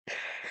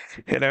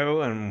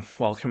Hello and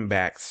welcome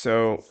back.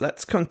 So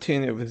let's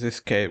continue with this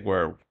case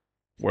where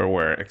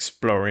we're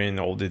exploring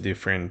all the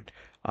different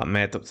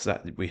methods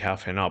that we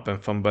have in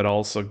OpenFOAM, but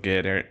also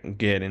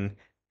getting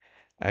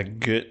a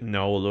good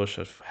knowledge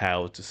of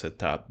how to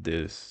set up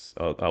these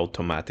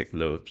automatic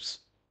loops,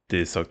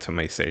 these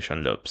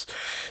optimization loops.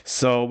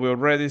 So we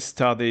already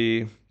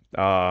study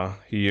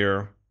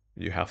here.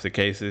 You have the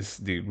cases,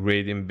 the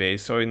gradient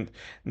base.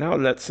 Now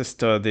let's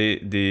study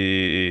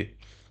the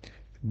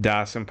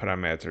DACE and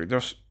parametric.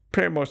 Those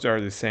pretty much are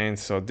the same.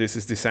 So this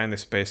is design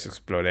space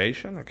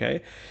exploration.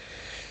 Okay.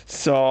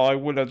 So I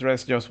will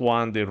address just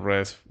one. The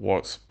rest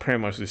works pretty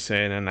much the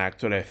same. And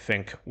actually, I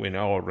think we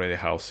know already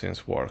how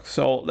things work.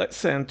 So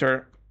let's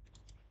enter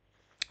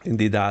in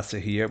the DACE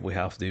here. We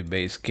have the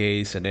base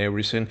case and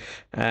everything.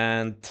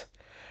 And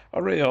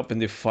already open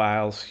the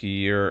files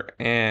here.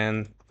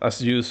 And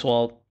as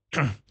usual,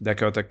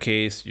 Dakota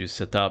case, you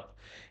set up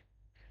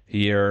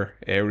here,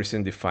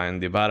 everything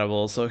defined the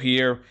variable. So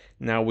here,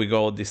 now we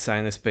go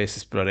design space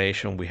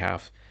exploration. We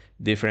have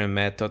different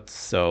methods.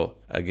 So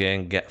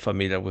again, get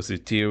familiar with the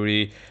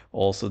theory.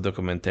 Also,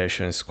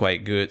 documentation is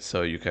quite good.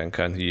 So you can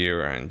come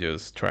here and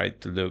just try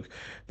to look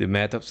the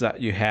methods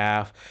that you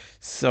have.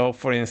 So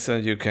for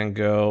instance, you can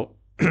go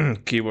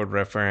keyword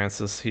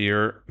references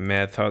here,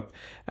 method,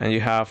 and you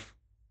have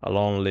a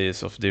long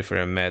list of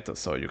different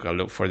methods. So you can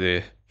look for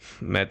the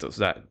methods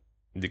that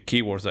the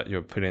keywords that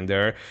you're putting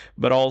there,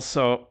 but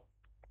also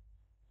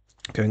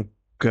can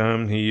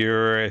come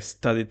here,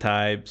 study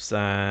types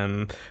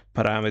and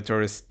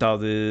parameter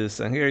studies,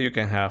 and here you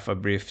can have a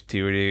brief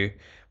theory,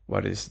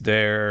 what is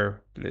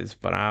there, list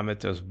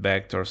parameters,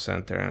 vector,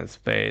 center, and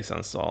space,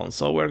 and so on.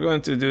 So we're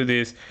going to do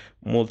this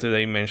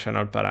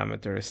multidimensional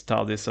parameter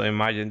study. So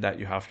imagine that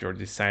you have your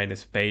design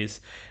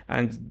space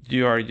and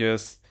you are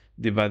just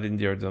dividing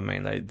your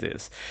domain like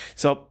this.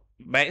 So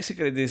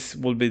basically this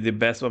will be the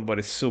best one, but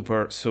it's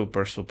super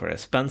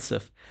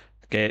expensive.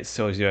 Okay,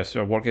 so yes,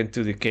 you're working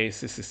to the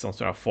cases, it's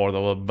also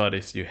affordable, but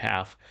if you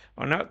have,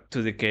 or not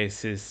to the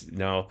cases,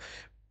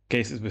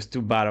 cases with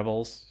two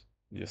variables,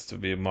 just to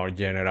be more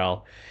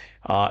general,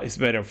 it's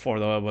better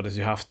affordable, but if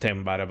you have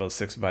 10 variables,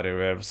 6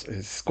 variables,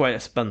 it's quite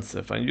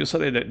expensive. And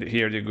usually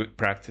here the good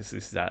practice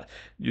is that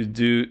you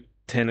do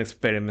 10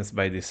 experiments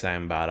by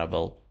design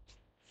variable,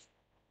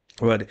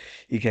 but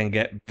it can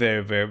get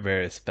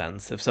very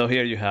expensive. So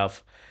here you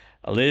have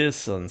a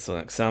list and some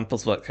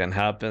examples what can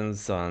happen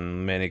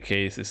on many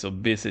cases. So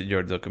visit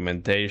your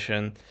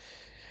documentation.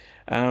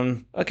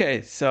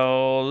 Okay,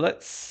 so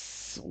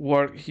let's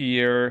work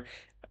here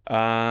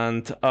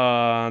and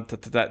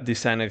that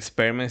design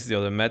experiments, the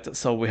other method.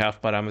 So we have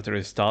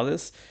parameter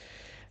studies.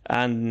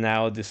 And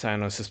now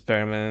design of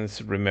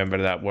experiments.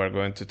 Remember that we're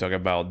going to talk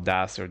about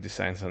DACE or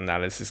design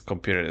analysis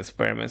computed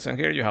experiments. And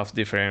here you have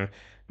different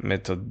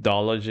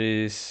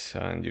methodologies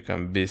and you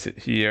can visit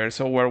here.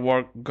 So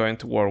we're going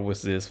to work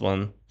with this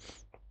one.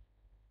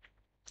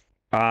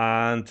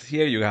 And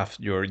here you have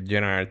your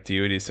general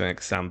theories and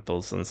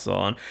examples and so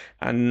on.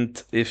 And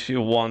if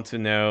you want to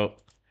know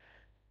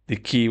the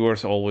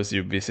keywords, always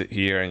you visit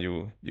here and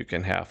you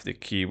can have the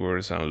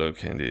keywords and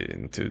look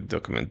into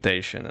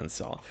documentation and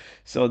so on.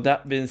 So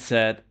that being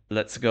said,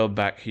 let's go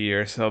back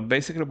here. So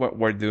basically what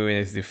we're doing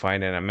is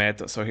defining a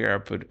method. So here I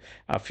put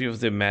a few of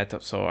the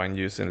methods. So I'm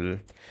using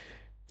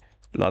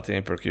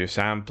Latin procure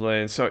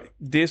sampling. So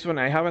this one,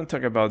 I haven't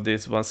talked about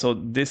this one. So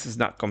this is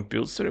not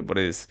compulsory, but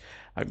it's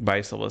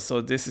advisable. So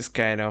this is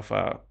kind of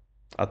a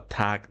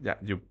tag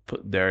that you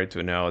put there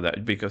to know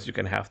that, because you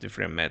can have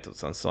different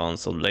methods and so on.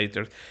 So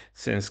later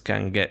things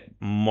can get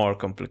more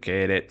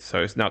complicated.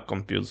 So it's not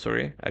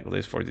compulsory, at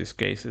least for these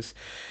cases.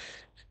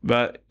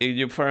 But if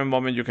you, for a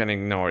moment, you can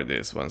ignore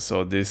this one.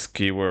 So this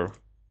keyword,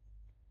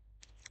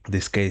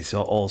 this case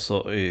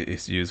also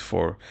is used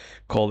for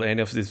call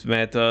any of this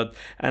method,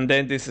 and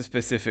then this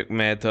specific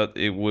method,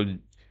 it will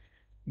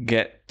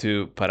get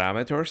to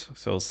parameters,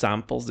 so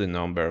samples, the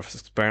number of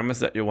experiments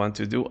that you want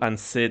to do, and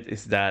seed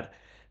is that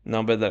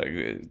number that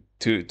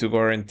to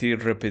guarantee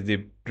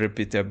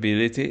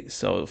repeatability.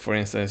 So for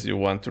instance, you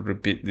want to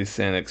repeat the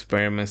same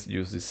experiments,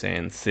 use the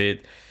same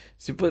seed.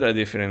 So you put a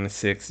different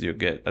 6, you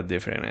get a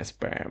different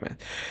experiment.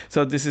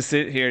 So this is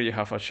it. Here you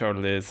have a short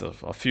list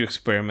of a few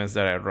experiments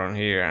that I run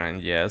here,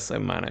 and yes, I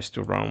managed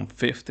to run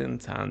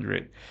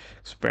 1,500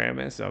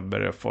 experiments at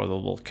very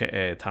affordable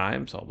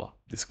time. So well,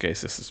 this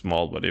case is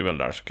small, but even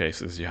large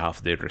cases, you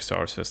have the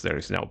resources, there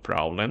is no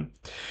problem.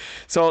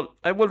 So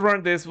I will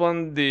run this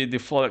one, the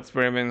default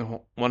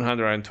experiment,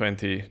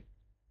 120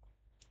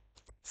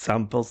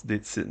 samples,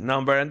 this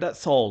number, and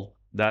that's all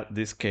that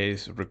this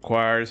case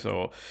requires.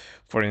 So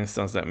for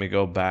instance, let me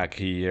go back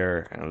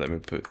here and let me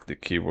put the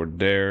keyword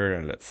there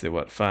and let's see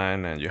what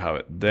fine, and you have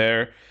it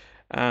there.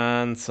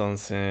 And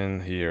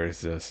something here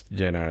is just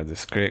general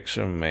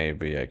description.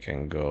 Maybe I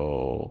can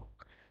go,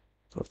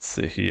 let's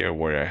see here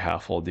where I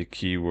have all the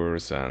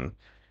keywords, and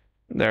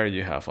there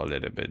you have a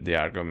little bit the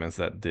arguments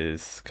that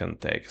this can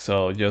take.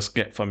 So just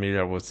get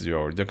familiar with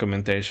your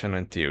documentation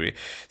and theory.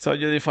 So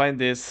you define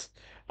this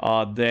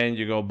Then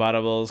you go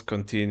variables,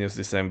 continuous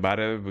design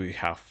variable. We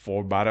have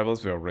 4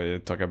 variables. We already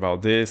talked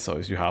about this. So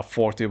if you have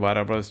 40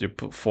 variables, you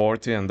put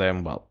 40, and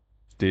then, well,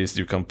 this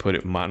you can put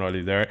it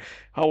manually there.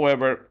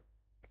 However,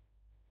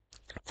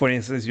 for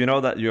instance, you know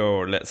that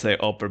your, let's say,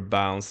 upper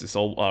bounds is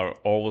all are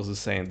always the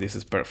same. This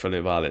is perfectly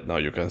valid. Now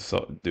you can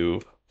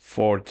do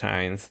 4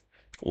 times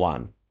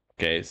 1.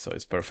 Okay, so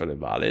it's perfectly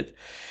valid.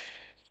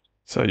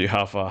 So you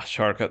have a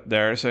shortcut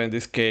there. So in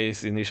this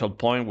case, initial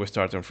point, we're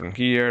starting from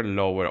here,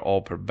 lower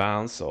upper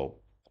bound. So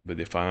we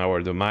define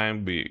our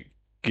domain, we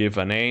give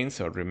a name.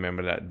 So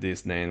remember that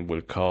this name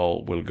will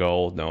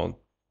go, no,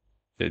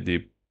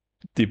 the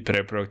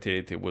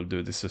pre-productivity will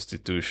do the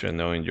substitution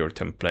now in your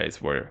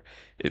templates where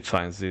it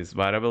finds these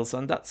variables,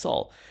 and that's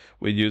all.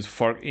 We use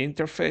fork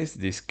interface,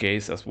 this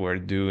case as we're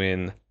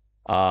doing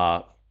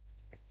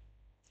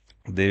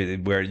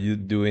where you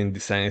doing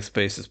design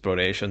space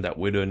exploration, that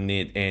we don't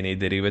need any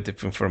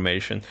derivative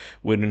information,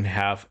 we don't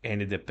have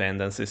any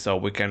dependencies, so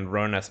we can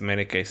run as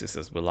many cases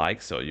as we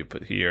like. So you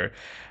put here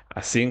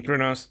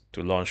asynchronous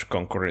to launch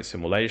concurrent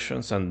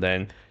simulations, and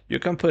then you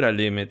can put a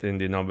limit in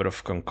the number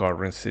of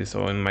concurrencies.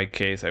 So in my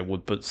case, I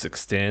would put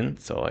 16.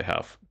 So I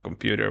have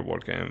computer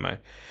working in my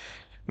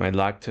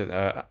laptop.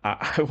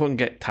 I won't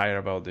get tired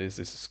about this.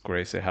 This is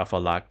crazy. I have a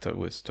laptop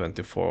with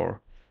 24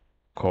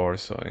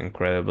 cores, so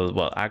incredible.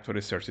 Well,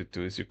 actually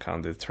 32 is you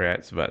count the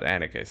threads, but in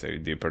any case, a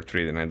deeper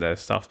threading and that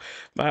stuff.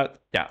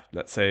 But yeah,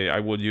 let's say I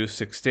would use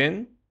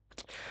 16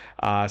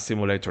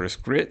 simulator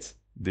scripts.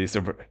 These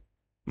are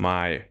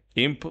my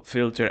input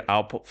filter,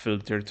 output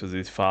filter to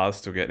these files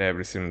to get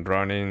everything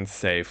running,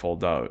 save all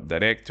the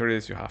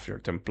directories, you have your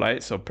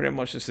template. So pretty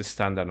much it's a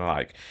standard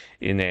like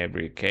in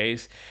every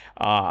case.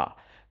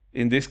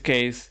 In this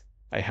case,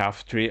 I have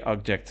 3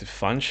 objective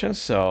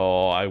functions,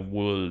 so I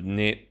will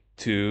need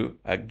to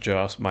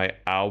adjust my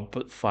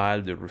output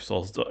file, the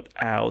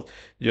results.out,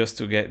 just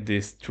to get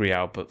these 3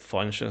 output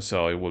functions.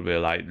 So it will be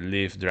like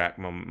leaf, drag,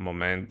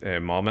 moment,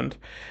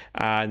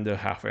 and don't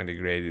have any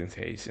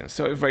gradientation.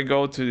 So if I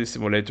go to the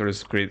simulator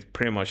script,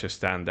 pretty much a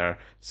standard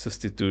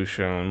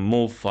substitution,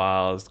 move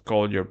files,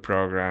 call your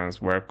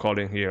programs. We're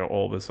calling here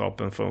always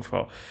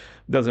OpenFOAM.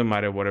 Doesn't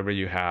matter whatever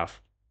you have.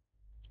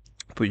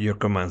 Put your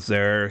commands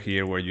there.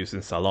 Here we're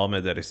using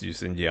Salome, that is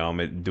using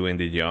geometry, doing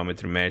the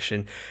geometry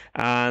meshing.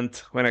 And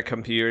when I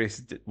come here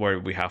is where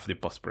we have the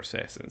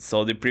post-processing.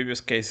 So the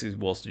previous cases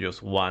was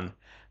just 1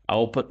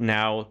 output.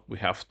 Now we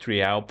have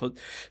 3 output.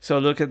 So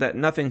look at that,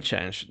 nothing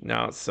changed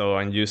now. So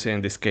I'm using,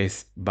 in this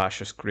case,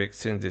 bash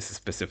scripting. This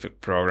specific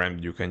program,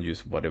 you can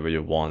use whatever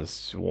you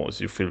want. Once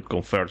you feel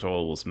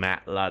comfortable with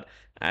MATLAB,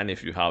 and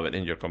if you have it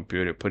in your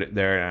computer, put it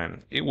there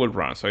and it will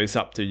run. So it's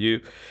up to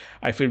you.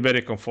 I feel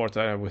very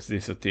comfortable with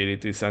these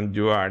utilities, and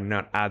you are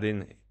not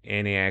adding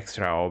any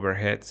extra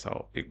overhead,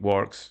 so it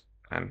works.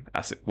 And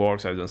as it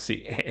works, I don't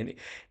see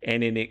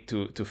any need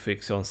to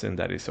fix something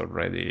that is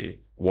already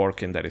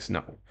working, that is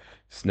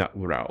not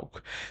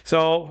broke.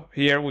 So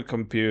here we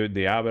compute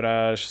the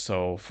average.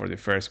 So for the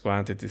first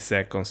quantity,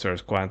 second,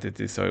 third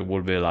quantity, so it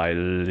will be like,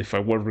 if I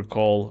will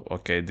recall,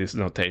 okay, this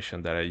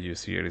notation that I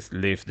use here is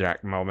leaf,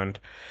 drag, moment.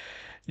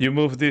 You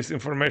move this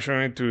information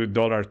into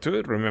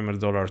 $2. Remember,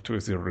 $2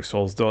 is the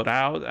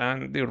results.out,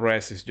 and the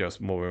rest is just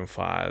moving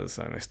files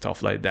and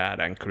stuff like that,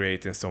 and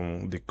creating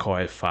some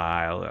decoy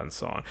file and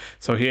so on.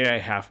 So here I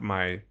have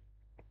my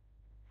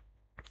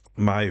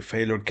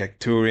failure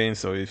capturing.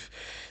 So if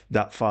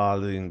that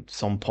file in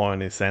some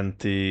point is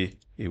empty,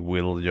 it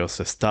will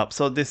just stop.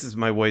 So this is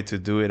my way to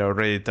do it. I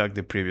already talked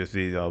the previous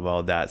video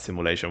about that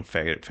simulation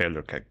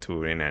failure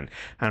capturing and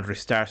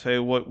restart. So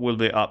it will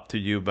be up to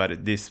you, but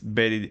it is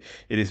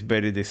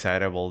very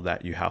desirable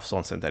that you have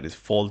something that is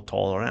fault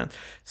tolerant.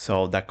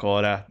 So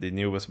Dakota, the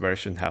newest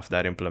version, have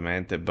that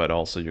implemented, but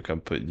also you can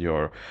put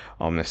your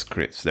own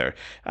scripts there.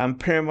 And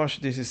pretty much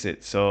this is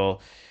it. So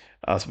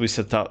as we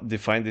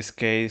define this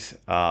case,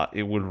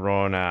 it will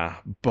run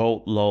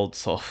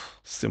boatloads of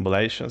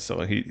simulations.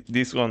 So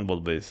this one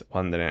will be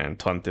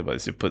 120, but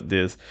if you put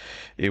this,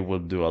 it will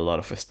do a lot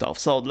of stuff.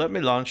 So let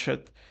me launch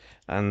it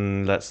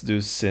and let's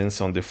do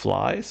scenes on the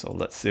fly. So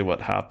let's see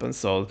what happens.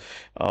 So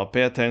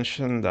pay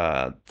attention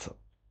that,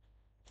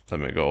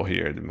 let me go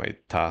here to my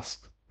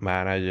task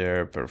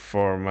manager,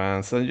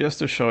 performance, and just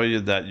to show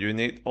you that you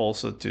need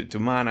also to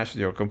manage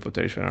your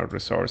computational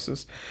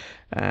resources.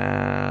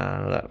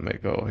 And let me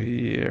go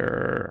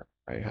here.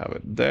 I have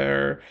it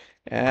there.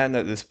 And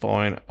at this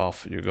point,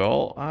 off you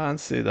go, and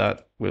see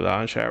that we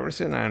launch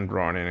everything and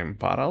running in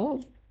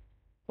parallel.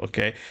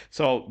 Okay,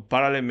 so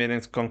parallel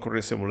means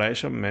concurrent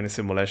simulation, many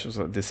simulations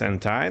at the same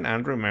time.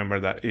 And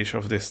remember that each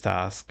of these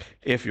tasks,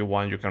 if you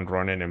want, you can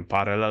run it in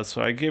parallel.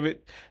 So I give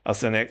it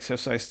as an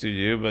exercise to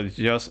you, but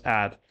just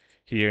add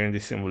here in the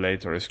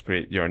simulator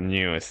script your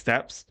new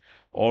steps.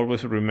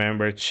 Always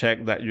remember,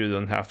 check that you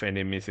don't have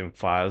any missing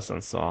files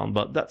and so on,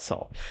 but that's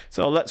all.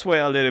 So let's wait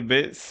a little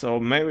bit. So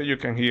maybe you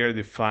can hear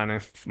the fan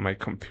of my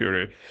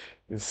computer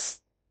is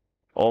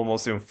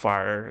almost in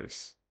fire,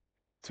 it's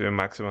to a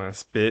maximum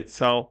speed.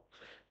 So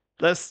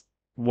let's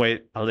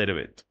wait a little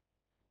bit.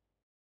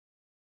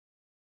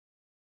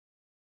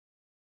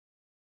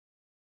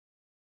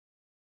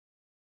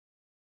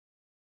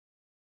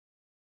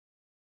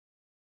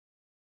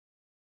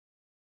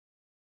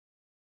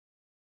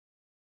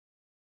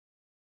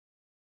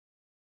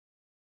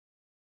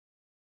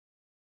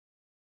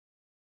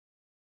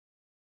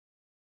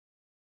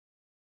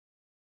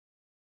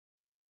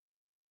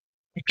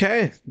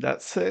 Okay,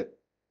 that's it.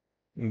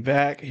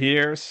 Back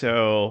here,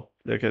 so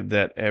look at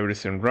that,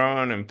 everything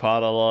run in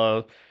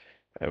parallel.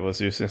 I was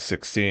using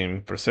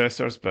 16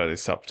 processors, but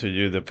it's up to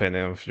you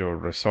depending on your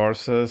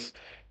resources.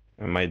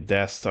 And my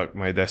desktop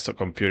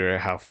computer, I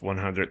have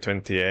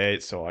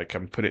 128, so I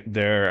can put it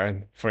there.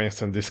 And for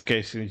instance, this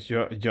case is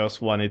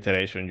just one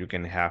iteration. You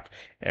can have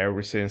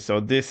everything. So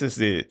this is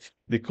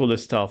the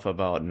coolest stuff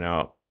about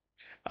now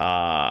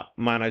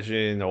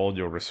managing all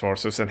your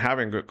resources and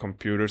having good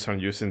computers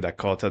and using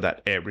Dakota,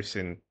 that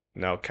everything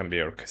now can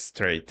be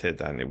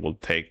orchestrated and it will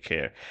take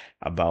care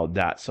about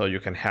that. So you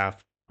can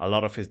have a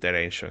lot of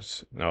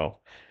iterations,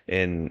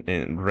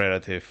 in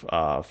relative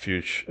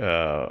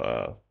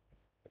future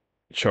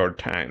short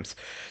times.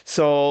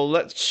 So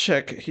let's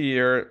check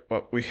here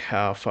what we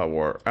have.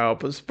 Our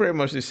output is pretty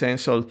much the same.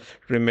 So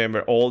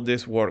remember, all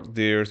this work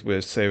deals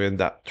with saving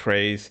that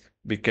trace.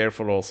 Be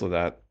careful also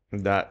that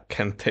that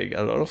can take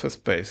a lot of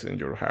space in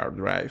your hard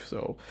drive.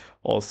 So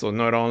also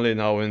not only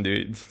knowing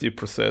the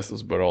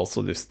processors, but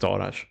also the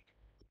storage.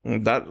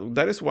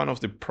 That is one of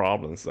the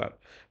problems that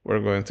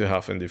we're going to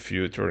have in the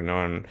future.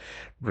 And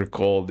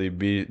recall the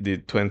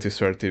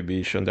 2030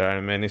 vision. There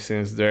are many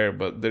things there,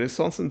 but there is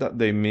something that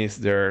they miss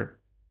there,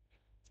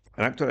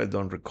 and actually, I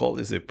don't recall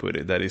is they put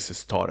it. That is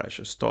storage.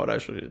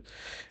 Storage,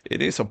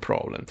 it is a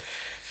problem.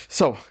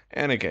 So,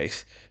 any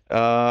case,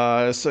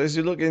 so as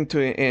you look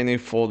into any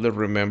folder,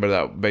 remember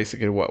that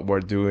basically what we're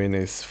doing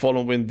is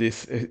following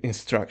these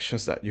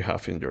instructions that you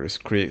have in your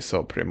script.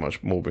 So pretty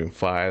much moving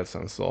files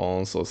and so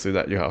on. So see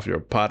that you have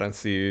your pattern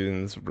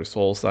scenes,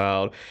 results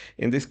out.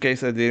 In this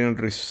case, I didn't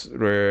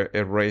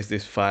erase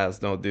these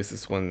files. No, this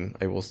is when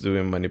I was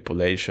doing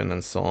manipulation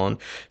and so on.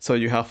 So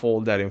you have all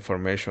that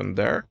information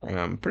there,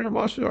 and pretty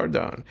much you are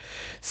done.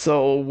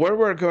 So where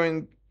we're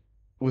going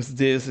with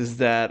this is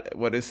that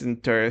what is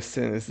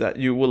interesting is that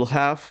you will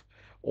have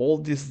all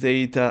this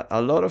data,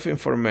 a lot of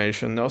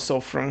information. Now, so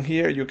from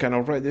here you can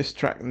already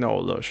extract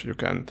knowledge. You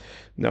can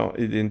now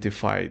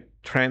identify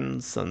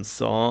trends and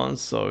so on.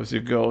 So as you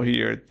go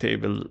here,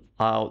 table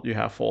out, you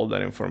have all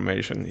that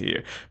information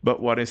here.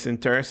 But what is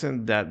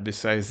interesting that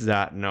besides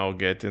that, now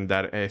getting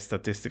that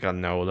statistical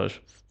knowledge,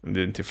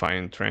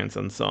 identifying trends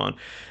and so on,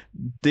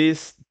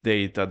 this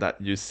data that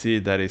you see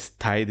that is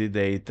tidy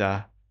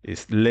data,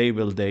 is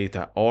labeled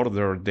data,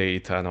 ordered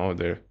data, and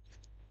other.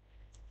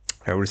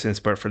 Everything's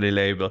perfectly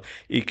labeled.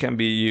 It can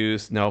be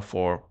used now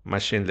for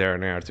machine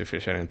learning,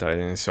 artificial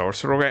intelligence, or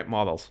surrogate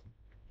models.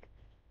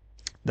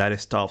 That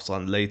is tough,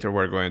 and later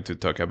we're going to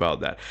talk about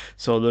that.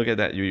 So look at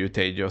that. You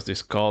take just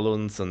these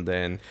columns and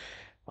then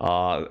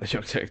your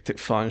objective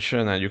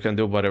function, and you can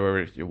do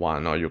whatever you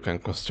want. Or you can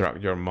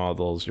construct your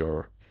models,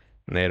 your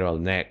neural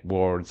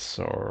networks,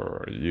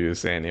 or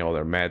use any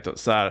other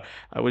methods. So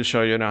I will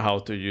show you now how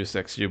to use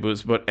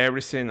XGBoost, but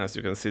everything, as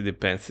you can see,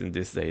 depends in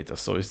this data.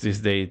 So if this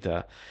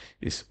data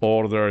is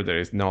ordered, there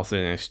is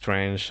nothing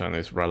strange, and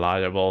it's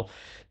reliable,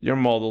 your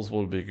models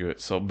will be good.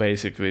 So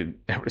basically,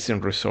 everything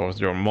resource,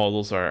 your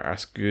models are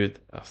as good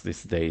as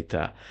this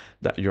data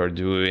that you're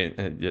doing,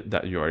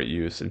 that you are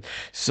using.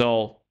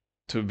 So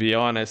to be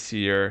honest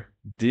here,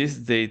 this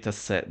data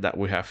set that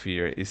we have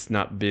here is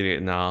not big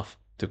enough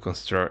to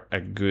construct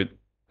a good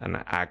and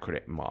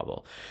accurate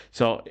model.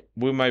 So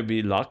we might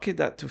be lucky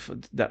that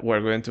we're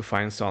going to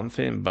find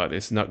something, but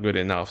it's not good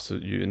enough. So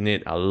you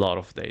need a lot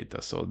of data.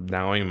 So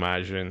now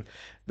imagine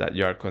that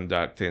you are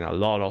conducting a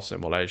lot of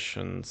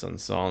simulations and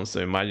so on. So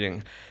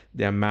imagine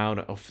the amount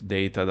of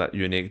data that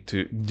you need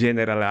to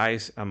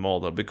generalize a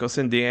model, because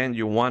in the end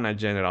you want a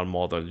general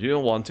model. You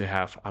don't want to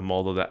have a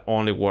model that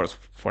only works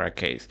for a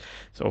case.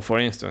 So for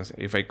instance,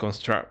 if I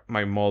construct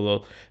my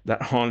model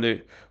that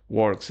only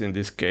works in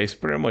this case,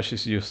 pretty much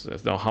is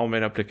useless. Now how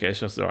many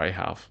applications do I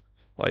have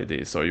like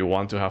this? So you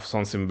want to have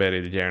something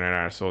very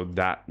general, so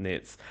that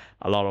needs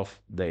a lot of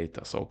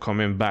data. So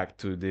coming back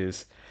to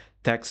this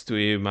text to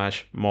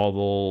image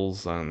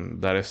models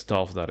and that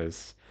stuff that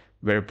is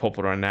very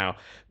popular now,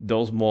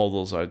 those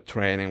models are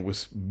training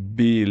with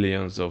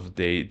billions of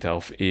data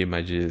of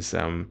images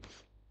and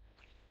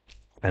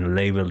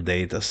label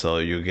data, so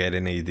you get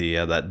an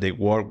idea that they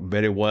work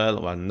very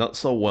well or not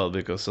so well,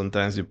 because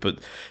sometimes you put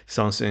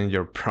something in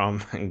your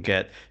prompt and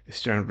get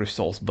strange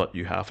results, but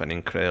you have an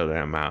incredible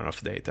amount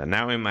of data.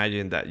 Now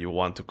imagine that you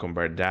want to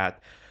convert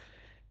that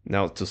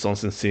now to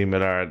something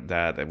similar,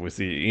 that with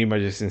the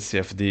images in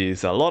CFD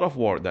is a lot of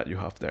work that you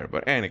have there.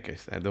 But in any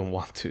case, I don't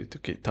want to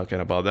keep talking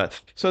about that.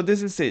 So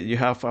this is it. You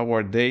have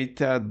our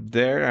data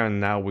there,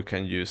 and now we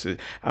can use it.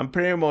 And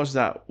pretty much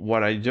that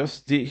what I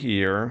just did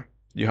here,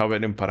 you have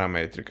it in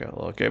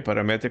parametrical. Okay,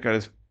 parametrical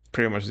is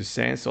pretty much the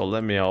same. So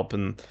let me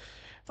open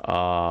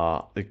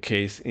the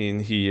case in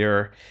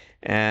here,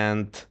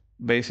 and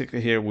basically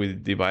here we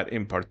divide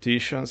in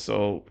partitions.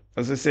 So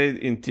as I said,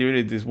 in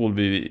theory this will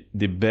be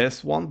the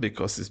best one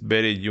because it's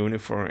very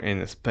uniform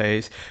in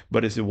space,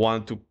 but if you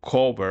want to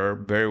cover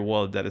very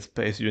well that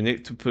space, you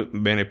need to put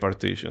many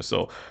partitions.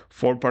 So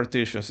 4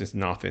 partitions is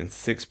nothing,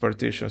 6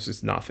 partitions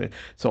is nothing.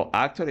 So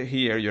actually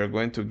here you're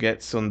going to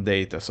get some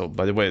data. So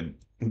by the way,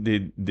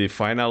 the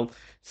final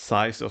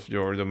size of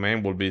your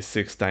domain will be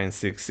 6 times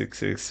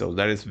 666, so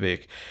that is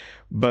big.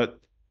 But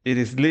it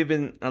is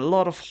leaving a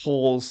lot of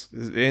holes,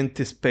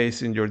 empty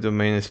space in your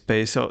domain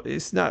space, so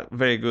it's not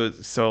very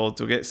good. So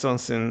to get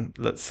something,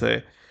 let's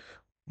say,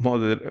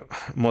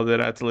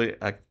 moderately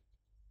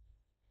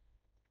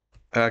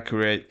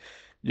accurate,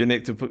 you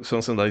need to put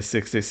something like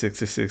 60,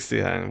 60, 60,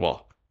 and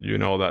well, you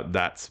know that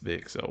that's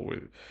big. So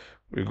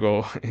we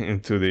go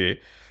into the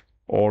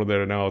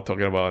order now,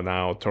 talking about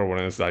now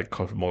turbulence like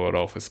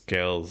Kolmogorov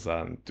scales,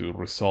 and to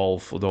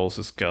resolve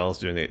those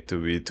scales, you need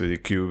to be to the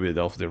qubit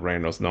of the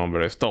Reynolds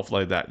number, stuff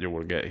like that you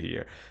will get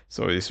here.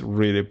 So it's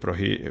really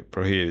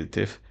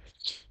prohibitive.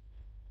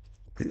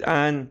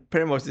 And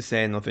pretty much the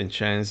same, nothing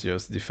changed,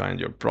 just define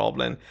your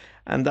problem,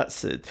 and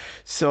that's it.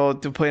 So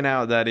to point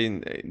out that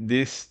in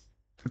this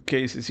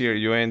cases here,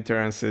 you enter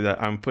and say that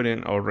I'm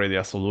putting already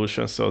a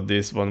solution. So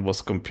this one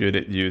was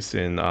computed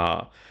using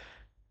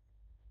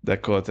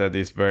Dakota,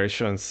 this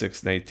version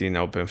 619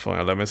 OpenFOAM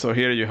element. So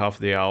here you have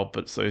the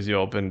output. So as you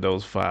open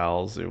those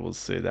files, you will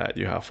see that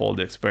you have all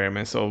the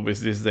experiments. So with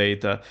this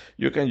data,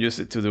 you can use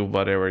it to do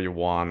whatever you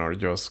want, or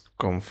just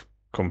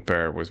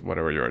compare with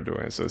whatever you're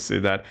doing. So see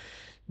that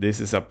this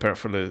is a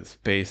perfectly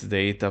spaced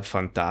data,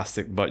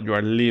 fantastic, but you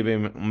are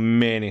leaving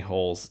many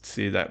holes.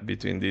 See that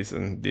between this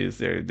and this,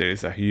 there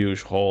is a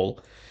huge hole.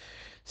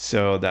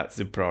 So that's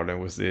the problem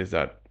with this,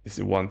 that if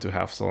you want to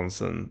have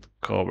something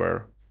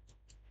cover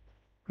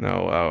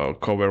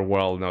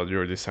well, not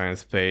your design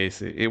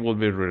space, it will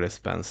be really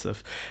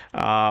expensive.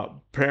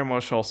 Pretty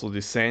much also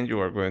the same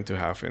you are going to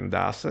have in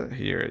DACE.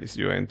 Here is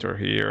you enter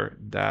here,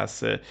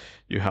 DACE,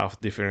 you have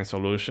different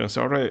solutions.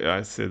 Already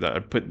I said that I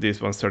put this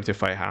one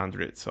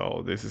 3500,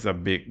 so this is a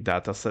big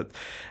data set.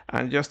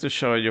 And just to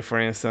show you, for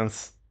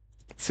instance,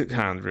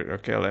 600.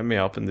 Okay, let me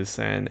open this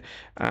end.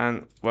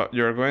 And what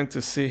you're going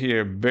to see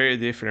here, very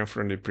different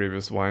from the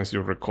previous ones.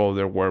 You recall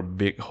there were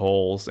big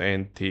holes,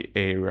 empty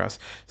areas.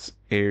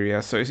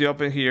 So as you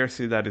open here,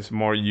 see that it's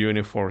more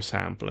uniform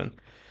sampling.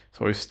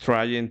 So it's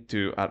trying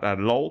to, at a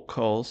low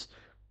cost,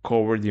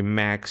 cover the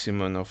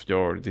maximum of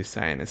your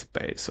design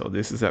space. So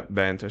this is the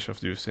advantage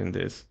of using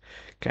this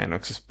kind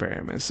of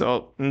experiment.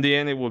 So in the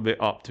end, it will be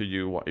up to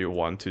you what you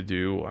want to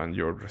do and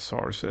your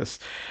resources.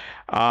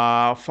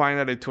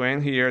 Finally, to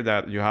end here,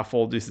 that you have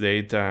all this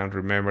data, and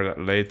remember that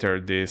later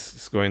this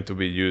is going to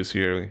be used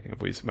here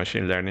with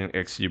machine learning,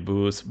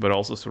 XGBoost, but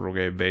also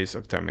surrogate-based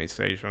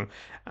optimization.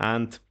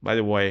 And by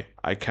the way,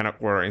 I cannot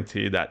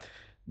guarantee that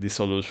the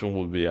solution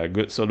will be a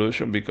good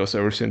solution, because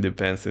everything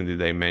depends on the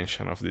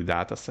dimension of the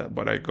data set,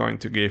 but I'm going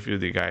to give you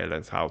the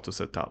guidelines how to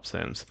set up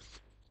SIMs.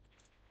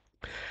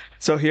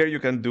 So here you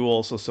can do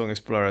also some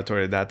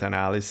exploratory data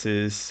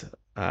analysis,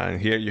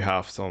 and here you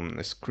have some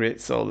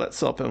scripts. So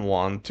let's open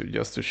one to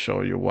just to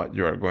show you what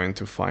you are going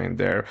to find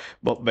there.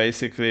 But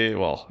basically,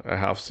 well, I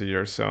have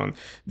here some.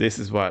 This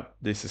is what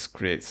this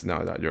scripts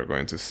now that you're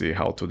going to see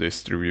how to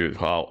distribute,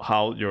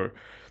 how your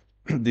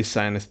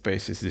design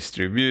space is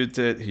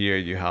distributed. Here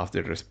you have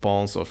the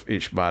response of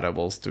each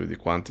variables to the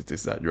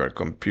quantities that you are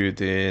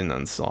computing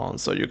and so on.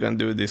 So you can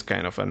do this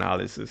kind of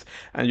analysis,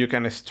 and you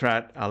can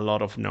extract a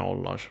lot of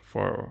knowledge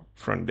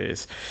from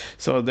this.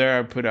 So there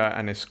I put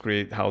a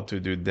script how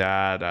to do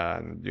that,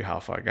 and you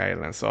have a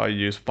guideline. So I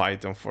use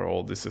Python for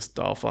all this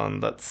stuff,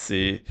 and let's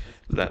see,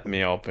 let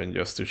me open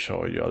just to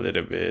show you a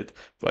little bit,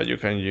 but you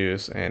can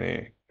use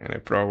any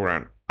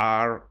program.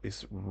 R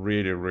is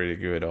really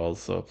good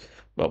also,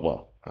 but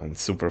well, I'm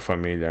super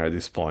familiar at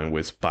this point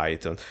with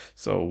Python.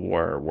 So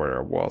where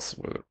I was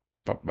with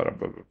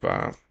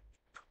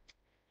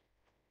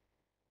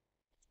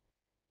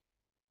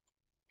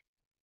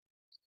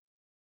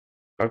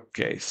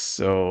okay,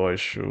 so I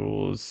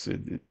should see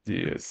the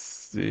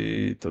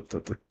DSE,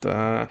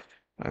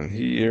 and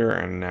here,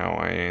 and now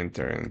I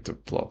enter into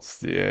plots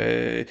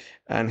DA,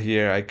 and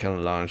here I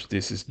can launch.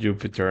 This is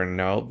Jupyter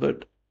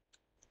Notebook.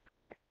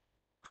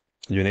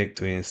 You need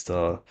to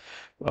install.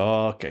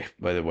 Okay,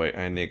 by the way,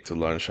 I need to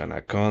launch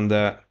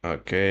Anaconda.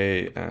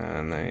 Okay,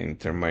 and I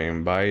enter my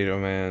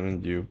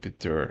environment,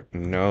 Jupyter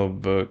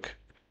Notebook.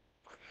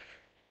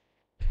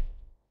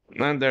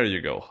 And there you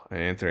go. I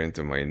enter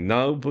into my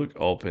notebook,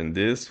 open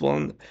this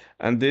one,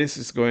 and this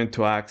is going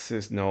to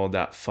access now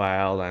that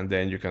file, and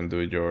then you can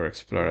do your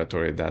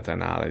exploratory data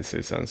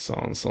analysis and so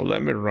on. So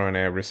let me run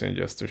everything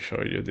just to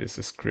show you this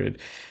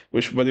script,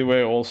 which by the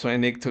way, also I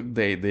need to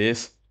update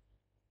this.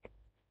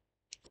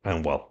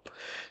 And well,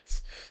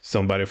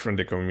 somebody from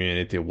the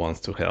community wants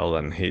to help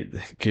and he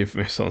give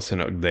me something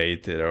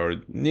updated or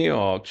new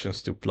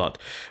options to plot.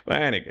 But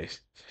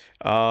anyways,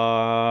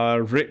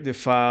 read the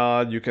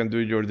file. You can do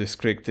your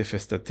descriptive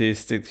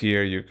statistics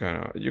here. You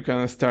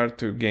can start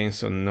to gain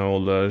some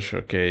knowledge.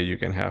 Okay, you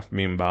can have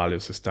mean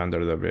values,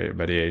 standard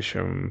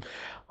variation,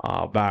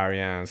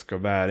 variance,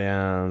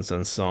 covariance,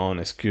 and so on,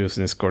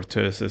 skewness,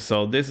 kurtosis.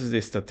 So this is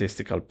the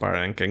statistical part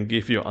and can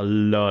give you a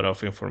lot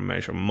of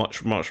information,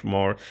 much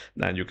more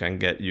than you can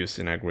get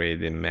using a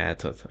grading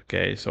method.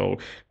 Okay, so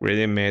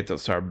grading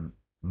methods are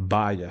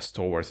bias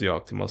towards the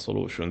optimal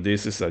solution.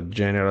 This is a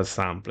general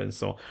sampling.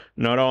 So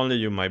not only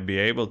you might be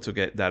able to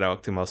get that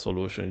optimal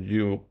solution,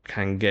 you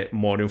can get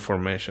more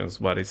information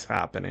what is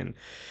happening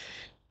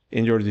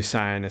in your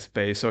design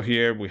space. So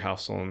here we have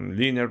some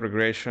linear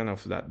regression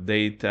of that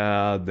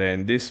data.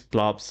 Then these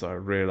plots, I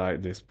really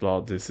like this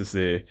plot. This is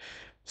the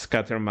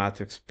scatter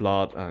matrix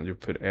plot, and you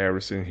put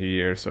everything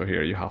here. So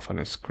here you have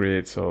a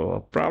script.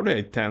 So probably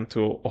I tend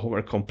to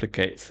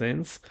overcomplicate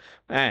things.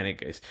 In any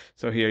case,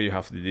 so here you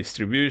have the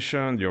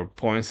distribution, your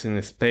points in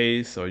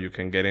space, so you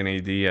can get an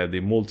idea.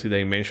 The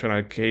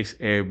multidimensional case,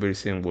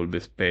 everything will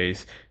be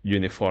spaced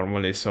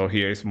uniformly. So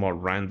here is more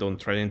random,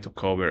 trying to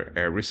cover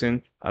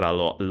everything at a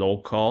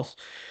low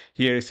cost.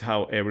 Here is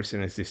how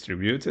everything is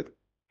distributed,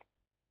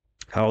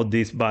 how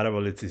this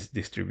variable is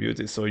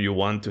distributed. So you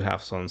want to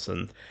have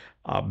something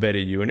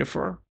very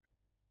uniform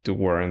to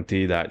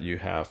guarantee that you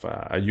have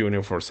a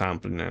uniform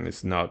sampling and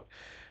it's not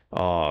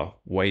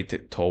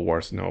weighted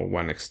towards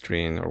one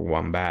extreme or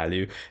one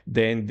value.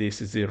 Then this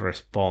is the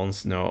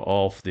response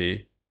of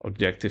the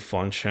objective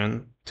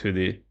function to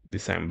the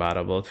design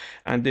variable.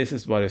 And this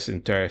is what is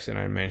interesting.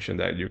 I mentioned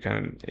that you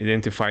can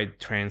identify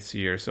trends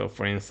here. So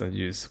for instance,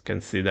 you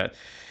can see that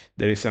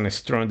there is a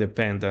strong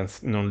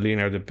dependence,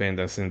 nonlinear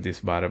dependence in this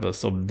variable.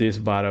 So this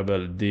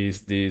variable,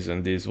 this,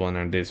 and this one,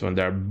 and this one,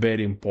 they're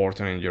very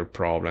important in your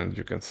problem.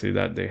 You can see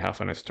that they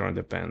have a strong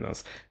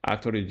dependence.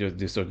 Actually, just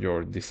these are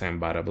your design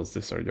variables.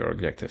 These are your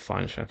objective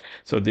function.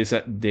 So these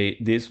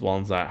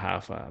ones that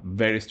have a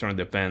very strong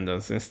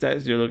dependence.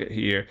 Instead, you look at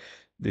here,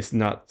 this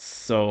not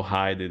so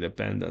high the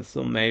dependence.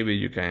 So maybe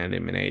you can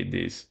eliminate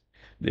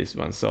this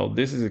one. So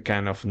this is a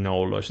kind of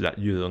knowledge that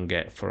you don't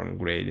get from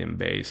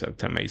gradient-based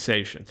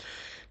optimization.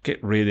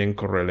 Keep reading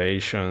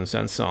correlations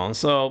and so on.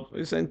 So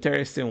it's an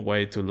interesting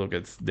way to look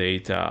at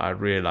data. I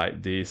really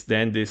like this.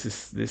 Then this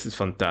is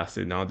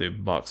fantastic. Now the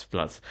box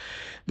plots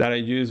that I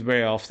use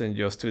very often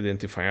just to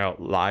identify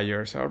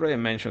outliers. I already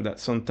mentioned that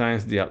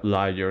sometimes the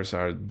outliers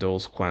are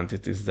those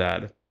quantities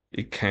that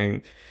it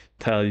can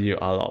tell you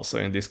a lot. So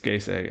in this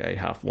case, I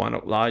have one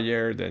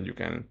outlier. Then you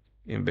can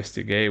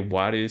investigate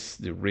what is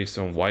the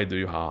reason why do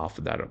you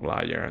have that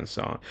outlier and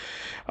so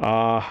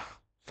on.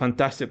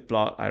 Fantastic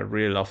plot. I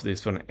really love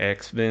this one.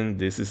 Xbin.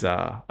 This is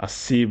a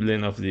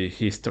sibling of the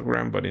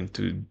histogram, but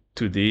into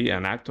 2D.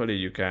 And actually,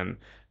 you can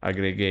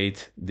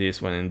aggregate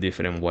this one in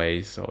different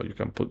ways. So you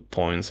can put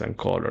points and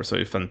colors. So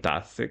it's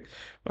fantastic.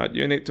 But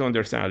you need to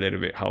understand a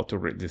little bit how to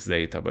read this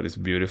data. But it's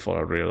beautiful. I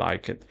really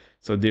like it.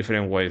 So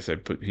different ways I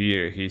put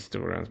here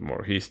histograms,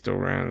 more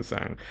histograms,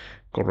 and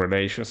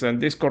correlations.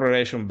 And this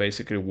correlation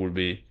basically will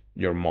be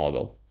your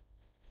model.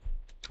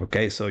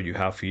 Okay, so you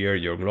have here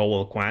your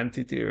global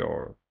quantity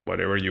or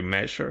whatever you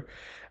measure,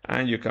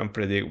 and you can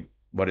predict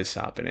what is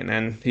happening.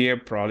 And here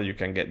probably you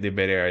can get the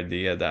better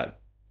idea that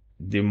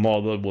the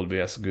model will be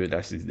as good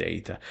as this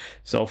data.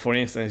 So for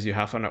instance, you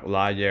have an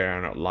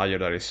outlier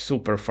that is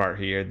super far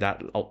here.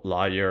 That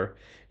outlier,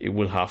 it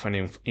will have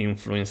an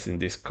influence in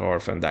this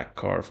curve, and that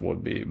curve will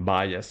be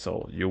biased.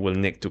 So you will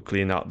need to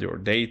clean out your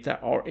data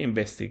or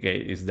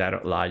investigate is that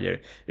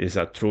outlier is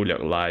a true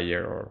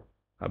outlier or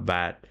a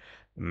bad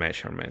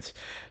measurements.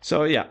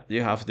 So yeah,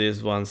 you have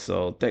this one.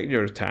 So take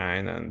your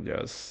time and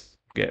just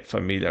get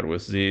familiar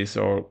with this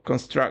or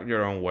construct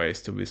your own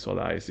ways to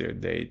visualize your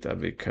data,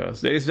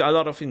 because there is a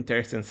lot of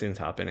interesting things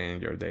happening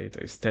in your data.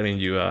 It's telling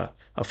you a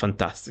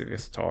fantastic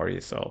story.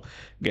 So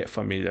get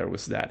familiar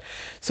with that.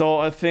 So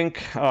I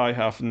think I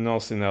have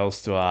nothing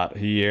else to add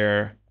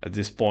here at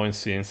this point,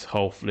 since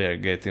hopefully are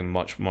getting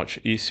much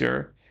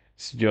easier.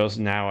 It's just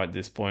now at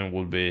this point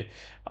will be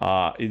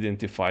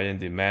identifying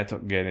the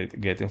method,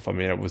 getting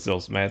familiar with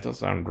those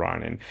methods and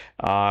running.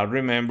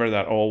 Remember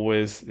that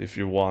always, if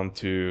you want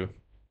to,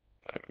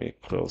 let me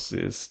close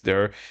this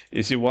there.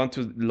 If you want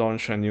to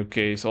launch a new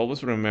case,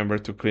 always remember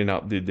to clean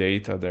up the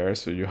data there.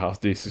 So you have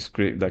this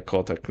script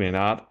Dakota clean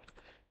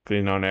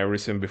on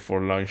everything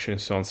before launching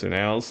something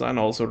else. And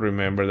also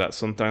remember that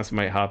sometimes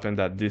might happen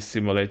that this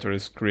simulator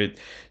script,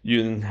 you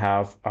didn't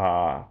have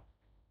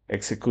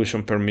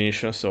execution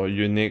permission. So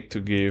you need to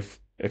give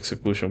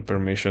execution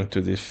permission to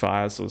this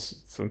file. So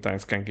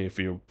sometimes can give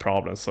you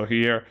problems. So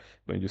here,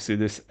 when you see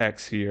this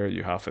X here,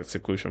 you have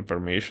execution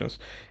permissions.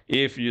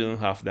 If you don't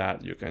have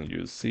that, you can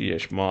use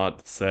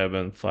chmod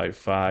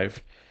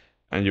 755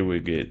 and you will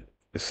get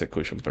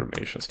execution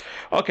permissions.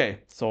 Okay,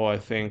 so I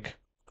think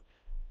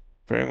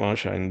pretty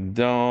much I'm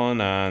done.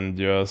 And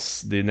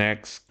just the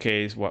next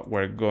case, what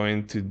we're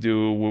going to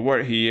do, we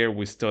were here,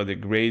 we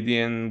studied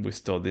gradient, we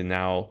studied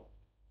now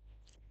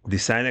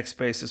design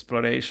space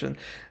exploration,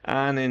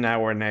 and in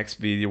our next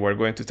video we're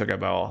going to talk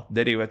about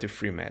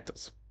derivative-free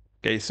methods.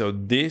 Okay, so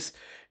this,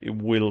 it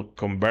will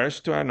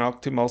converge to an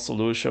optimal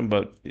solution,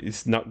 but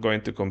it's not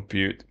going to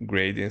compute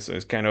gradient, so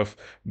it's kind of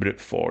brute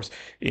force.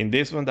 In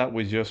this one that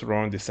we just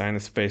run, design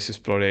space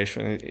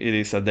exploration, it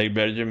is a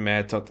divergent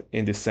method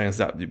in the sense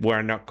that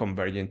we're not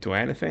converging to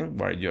anything,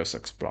 we're just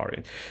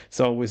exploring.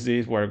 So with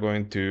this, we're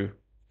going to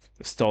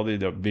study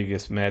the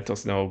biggest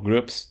methods,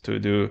 groups to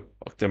do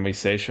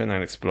optimization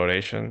and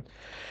exploration.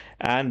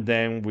 And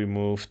then we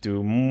move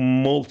to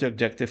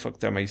multi-objective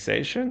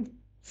optimization,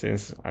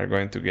 since are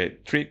going to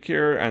get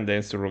trickier, and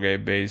then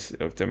surrogate-based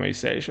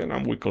optimization,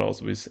 and we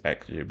close with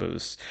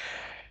XGBoost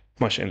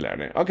machine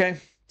learning. Okay,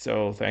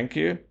 so thank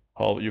you.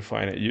 Hope you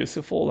find it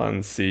useful,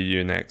 and see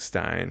you next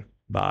time.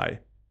 Bye.